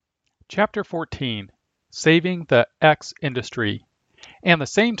Chapter 14 Saving the X Industry. And the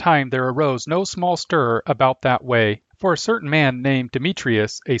same time there arose no small stir about that way. For a certain man named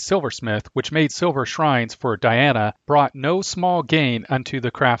Demetrius, a silversmith, which made silver shrines for Diana, brought no small gain unto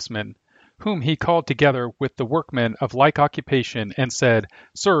the craftsmen, whom he called together with the workmen of like occupation, and said,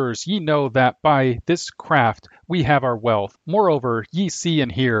 Sirs, ye know that by this craft we have our wealth. Moreover, ye see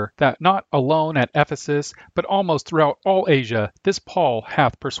and hear, that not alone at Ephesus, but almost throughout all Asia, this Paul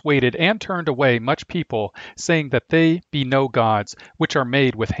hath persuaded and turned away much people, saying that they be no gods, which are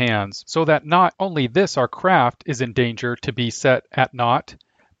made with hands, so that not only this our craft is in danger to be set at naught,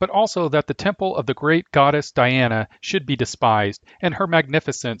 but also that the temple of the great goddess Diana should be despised, and her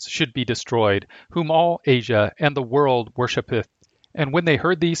magnificence should be destroyed, whom all Asia and the world worshippeth. And when they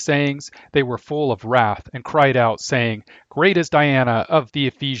heard these sayings, they were full of wrath, and cried out, saying, Great is Diana of the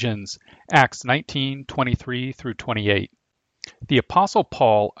Ephesians. Acts 19:23-28. The Apostle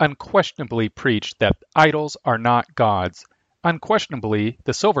Paul unquestionably preached that idols are not gods. Unquestionably,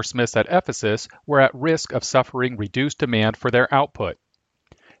 the silversmiths at Ephesus were at risk of suffering reduced demand for their output.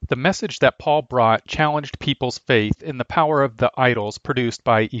 The message that Paul brought challenged people's faith in the power of the idols produced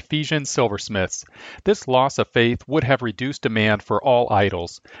by Ephesian silversmiths. This loss of faith would have reduced demand for all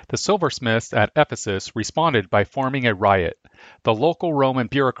idols. The silversmiths at Ephesus responded by forming a riot. The local Roman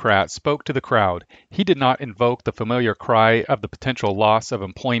bureaucrat spoke to the crowd. He did not invoke the familiar cry of the potential loss of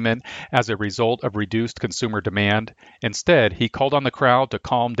employment as a result of reduced consumer demand. Instead, he called on the crowd to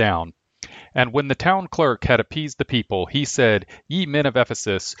calm down. And when the town clerk had appeased the people, he said, Ye men of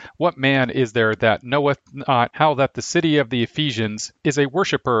Ephesus, what man is there that knoweth not how that the city of the Ephesians is a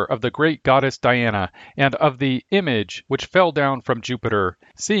worshipper of the great goddess Diana, and of the image which fell down from Jupiter?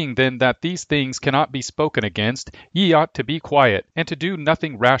 Seeing then that these things cannot be spoken against, ye ought to be quiet, and to do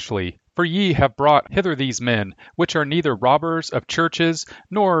nothing rashly. For ye have brought hither these men, which are neither robbers of churches,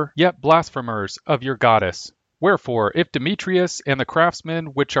 nor yet blasphemers of your goddess. Wherefore, if Demetrius and the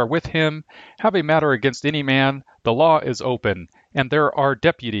craftsmen which are with him have a matter against any man, the law is open, and there are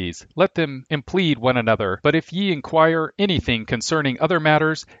deputies. Let them implead one another. But if ye inquire anything concerning other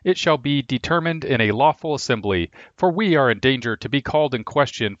matters, it shall be determined in a lawful assembly. For we are in danger to be called in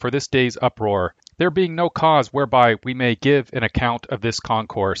question for this day's uproar, there being no cause whereby we may give an account of this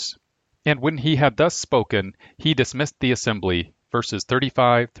concourse. And when he had thus spoken, he dismissed the assembly. Verses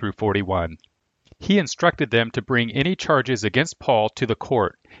 35-41. He instructed them to bring any charges against Paul to the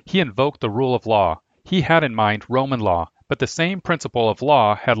court. He invoked the rule of law. He had in mind Roman law, but the same principle of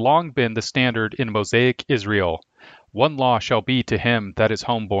law had long been the standard in Mosaic Israel. One law shall be to him that is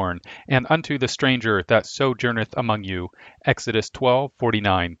homeborn, and unto the stranger that sojourneth among you. Exodus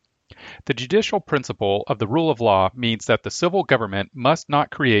 12:49. The judicial principle of the rule of law means that the civil government must not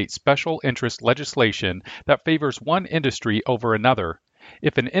create special interest legislation that favors one industry over another.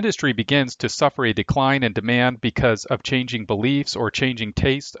 If an industry begins to suffer a decline in demand because of changing beliefs or changing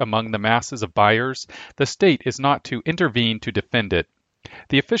taste among the masses of buyers, the state is not to intervene to defend it.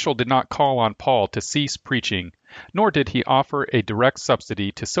 The official did not call on Paul to cease preaching, nor did he offer a direct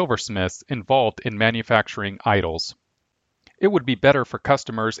subsidy to silversmiths involved in manufacturing idols. It would be better for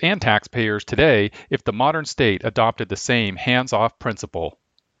customers and taxpayers today if the modern state adopted the same hands-off principle.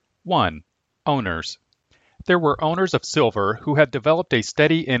 1. Owners. There were owners of silver who had developed a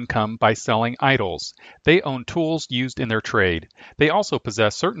steady income by selling idols. They owned tools used in their trade. They also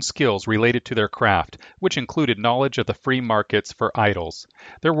possessed certain skills related to their craft, which included knowledge of the free markets for idols.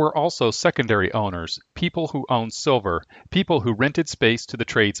 There were also secondary owners, people who owned silver, people who rented space to the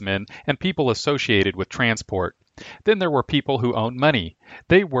tradesmen, and people associated with transport. Then there were people who owned money.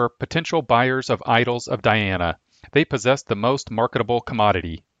 They were potential buyers of idols of Diana. They possessed the most marketable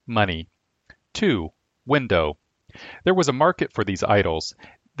commodity, money. 2. Window. There was a market for these idols.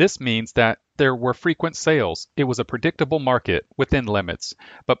 This means that there were frequent sales. It was a predictable market within limits.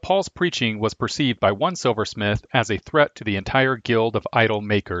 But Paul's preaching was perceived by one silversmith as a threat to the entire guild of idol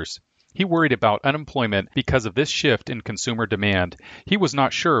makers. He worried about unemployment because of this shift in consumer demand. He was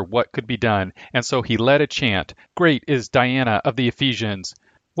not sure what could be done, and so he led a chant, Great is Diana of the Ephesians.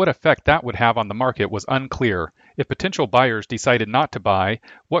 What effect that would have on the market was unclear. If potential buyers decided not to buy,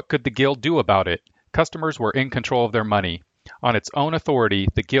 what could the guild do about it? Customers were in control of their money. On its own authority,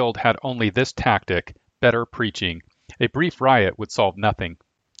 the guild had only this tactic, better preaching. A brief riot would solve nothing.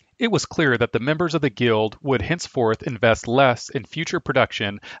 It was clear that the members of the guild would henceforth invest less in future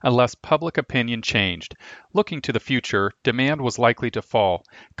production unless public opinion changed. Looking to the future, demand was likely to fall.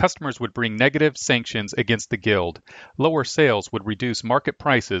 Customers would bring negative sanctions against the guild. Lower sales would reduce market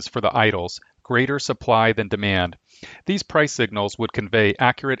prices for the idols, greater supply than demand. These price signals would convey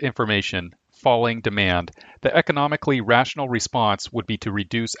accurate information. falling demand. The economically rational response would be to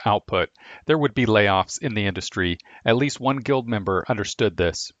reduce output. There would be layoffs in the industry. At least one guild member understood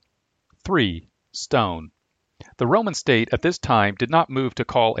this. 3. Stone. The Roman state at this time did not move to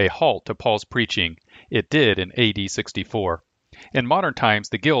call a halt to Paul's preaching. It did in AD 64. In modern times,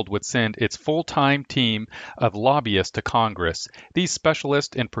 the Guild would send its full-time team of lobbyists to Congress. These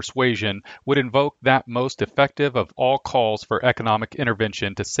specialists in persuasion would invoke that most effective of all calls for economic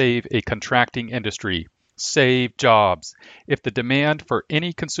intervention to save a contracting industry. Save jobs. If the demand for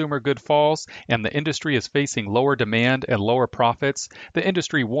any consumer good falls and the industry is facing lower demand and lower profits, the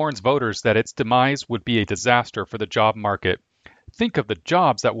industry warns voters that its demise would be a disaster for the job market. Think of the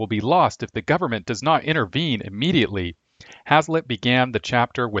jobs that will be lost if the government does not intervene immediately. Hazlitt began the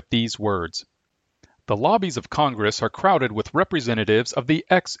chapter with these words. The lobbies of Congress are crowded with representatives of the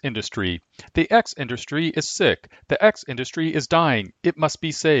X industry. The X industry is sick. The X industry is dying. It must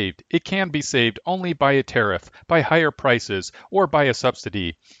be saved. It can be saved only by a tariff, by higher prices, or by a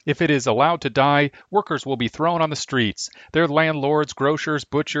subsidy. If it is allowed to die, workers will be thrown on the streets. Their landlords, grocers,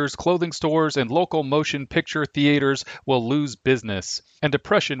 butchers, clothing stores, and local motion picture theaters will lose business, and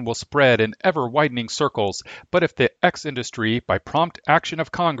depression will spread in ever-widening circles. But if the X industry, by prompt action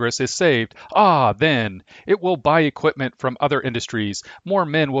of Congress, is saved, then it will buy equipment from other industries. More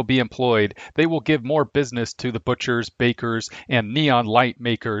men will be employed. They will give more business to the butchers, bakers, and neon light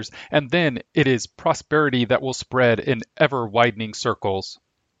makers, and then it is prosperity that will spread in ever-widening circles.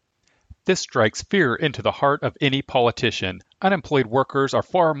 This strikes fear into the heart of any politician. Unemployed workers are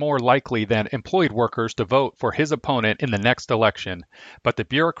far more likely than employed workers to vote for his opponent in the next election. But the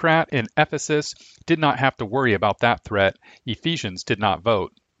bureaucrat in Ephesus did not have to worry about that threat. Ephesians did not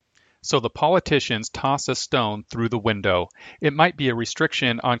vote. So the politicians toss a stone through the window. It might be a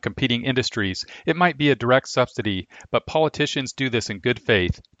restriction on competing industries. It might be a direct subsidy, but politicians do this in good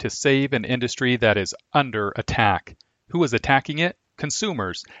faith to save an industry that is under attack. Who is attacking it?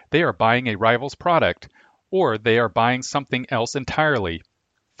 Consumers. They are buying a rival's product, or they are buying something else entirely.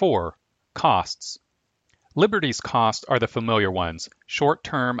 4. Costs. Liberty's costs are the familiar ones,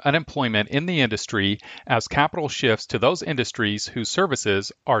 short-term unemployment in the industry as capital shifts to those industries whose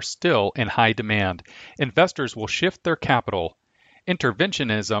services are still in high demand. Investors will shift their capital.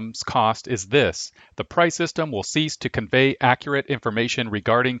 Interventionism's cost is this: the price system will cease to convey accurate information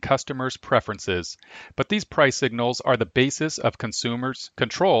regarding customers' preferences. But these price signals are the basis of consumers'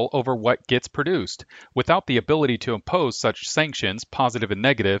 control over what gets produced. Without the ability to impose such sanctions, positive and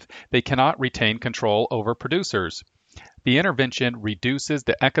negative, they cannot retain control over producers. The intervention reduces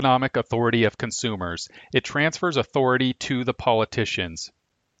the economic authority of consumers. It transfers authority to the politicians.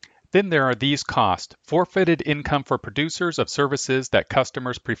 Then there are these costs: forfeited income for producers of services that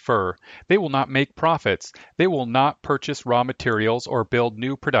customers prefer. They will not make profits. They will not purchase raw materials or build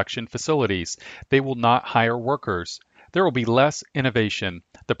new production facilities. They will not hire workers. There will be less innovation.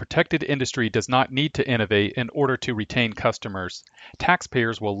 The protected industry does not need to innovate in order to retain customers.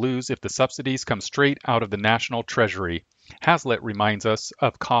 Taxpayers will lose if the subsidies come straight out of the national treasury. Hazlitt reminds us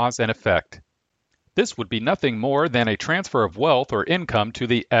of cause and effect. This would be nothing more than a transfer of wealth or income to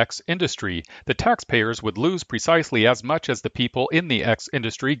the X industry. The taxpayers would lose precisely as much as the people in the X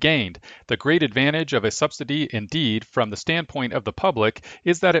industry gained. The great advantage of a subsidy, indeed, from the standpoint of the public,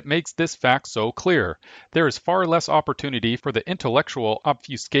 is that it makes this fact so clear. There is far less opportunity for the intellectual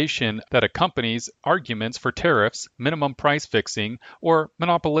obfuscation that accompanies arguments for tariffs, minimum price fixing, or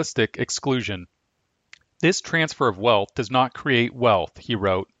monopolistic exclusion. This transfer of wealth does not create wealth, he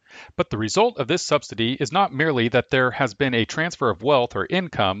wrote. But the result of this subsidy is not merely that there has been a transfer of wealth or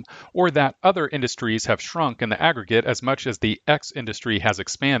income, or that other industries have shrunk in the aggregate as much as the X industry has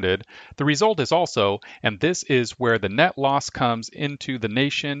expanded. The result is also, and this is where the net loss comes into the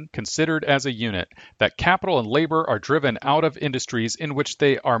nation considered as a unit, that capital and labor are driven out of industries in which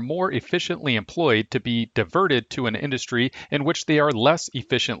they are more efficiently employed to be diverted to an industry in which they are less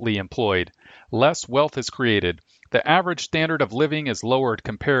efficiently employed. Less wealth is created. The average standard of living is lowered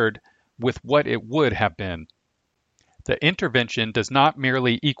compared with what it would have been. The intervention does not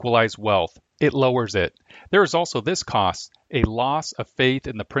merely equalize wealth, it lowers it. There is also this cost: a loss of faith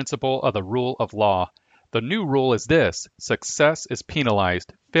in the principle of the rule of law. The new rule is this: success is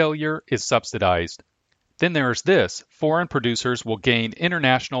penalized, failure is subsidized. Then there is this: foreign producers will gain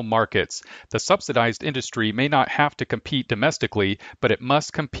international markets. The subsidized industry may not have to compete domestically, but it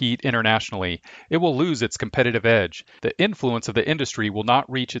must compete internationally. It will lose its competitive edge. The influence of the industry will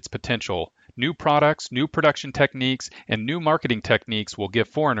not reach its potential. New products, new production techniques, and new marketing techniques will give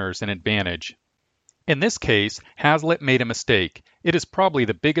foreigners an advantage. In this case, Hazlitt made a mistake. It is probably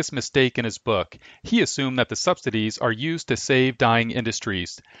the biggest mistake in his book. He assumed that the subsidies are used to save dying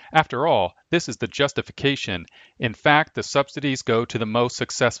industries. After all, this is the justification. In fact, the subsidies go to the most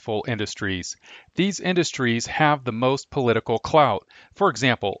successful industries. These industries have the most political clout. For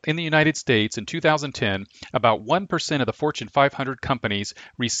example, in the United States in 2010, about 1% of the Fortune 500 companies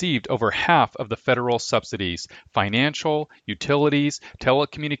received over half of the federal subsidies: financial, utilities,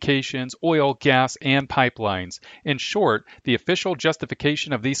 telecommunications, oil, gas, and pipelines. In short, the official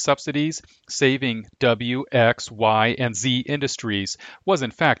justification of these subsidies, saving W, X, Y, and Z industries, was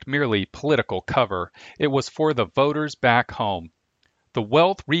in fact merely political cover. It was for the voters back home. The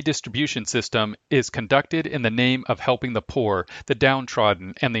wealth redistribution system is conducted in the name of helping the poor, the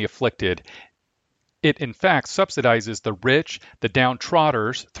downtrodden, and the afflicted. It in fact subsidizes the rich, the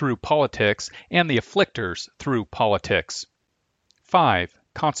downtrodders through politics, and the afflictors through politics. 5.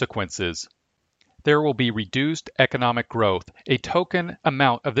 Consequences. There will be reduced economic growth. A token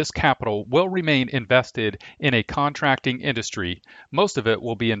amount of this capital will remain invested in a contracting industry. Most of it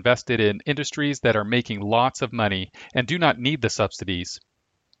will be invested in industries that are making lots of money and do not need the subsidies.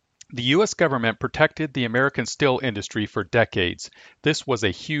 The U.S. government protected the American steel industry for decades. This was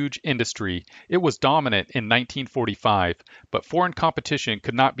a huge industry. It was dominant in 1945, but foreign competition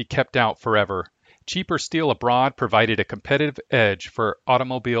could not be kept out forever. Cheaper steel abroad provided a competitive edge for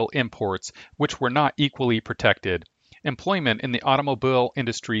automobile imports, which were not equally protected. Employment in the automobile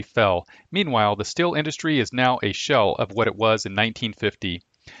industry fell. Meanwhile, the steel industry is now a shell of what it was in 1950.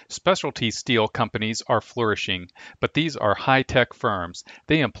 Specialty steel companies are flourishing, but these are high-tech firms.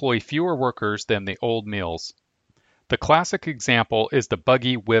 They employ fewer workers than the old mills. The classic example is the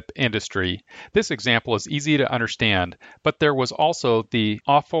buggy whip industry. This example is easy to understand, but there was also the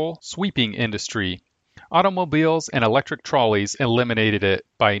awful sweeping industry. Automobiles and electric trolleys eliminated it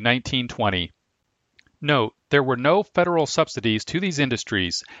by 1920. Note, there were no federal subsidies to these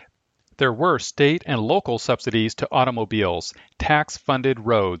industries. There were state and local subsidies to automobiles, tax-funded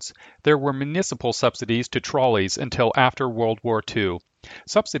roads. There were municipal subsidies to trolleys until after World War II.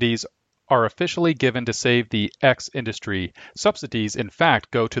 Subsidies are officially given to save the X industry. Subsidies, in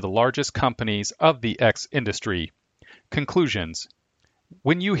fact, go to the largest companies of the X industry. Conclusions.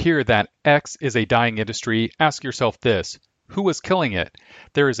 When you hear that X is a dying industry, ask yourself this: who is killing it?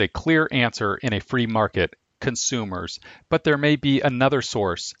 There is a clear answer in a free market: consumers. But there may be another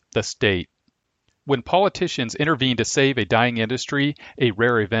source: the state. When politicians intervene to save a dying industry, a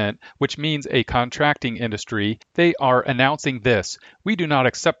rare event, which means a contracting industry, they are announcing this: we do not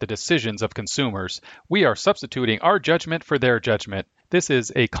accept the decisions of consumers. We are substituting our judgment for their judgment. This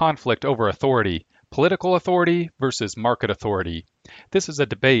is a conflict over authority. Political authority versus market authority. This is a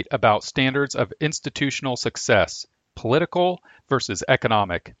debate about standards of institutional success. Political versus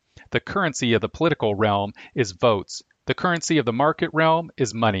economic. The currency of the political realm is votes. The currency of the market realm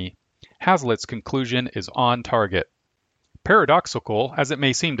is money. Hazlitt's conclusion is on target. Paradoxical as it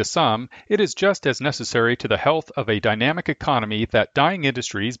may seem to some, it is just as necessary to the health of a dynamic economy that dying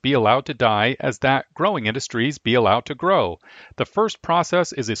industries be allowed to die as that growing industries be allowed to grow. The first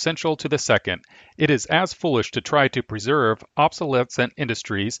process is essential to the second. It is as foolish to try to preserve obsolescent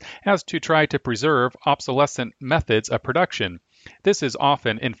industries as to try to preserve obsolescent methods of production. This is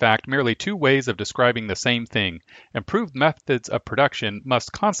often, in fact, merely two ways of describing the same thing. Improved methods of production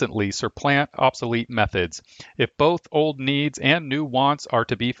must constantly supplant obsolete methods, if both old needs and new wants are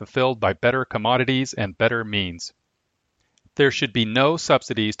to be fulfilled by better commodities and better means. There should be no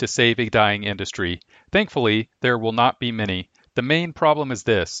subsidies to save a dying industry. Thankfully, there will not be many. The main problem is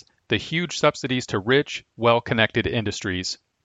this: the huge subsidies to rich, well-connected industries.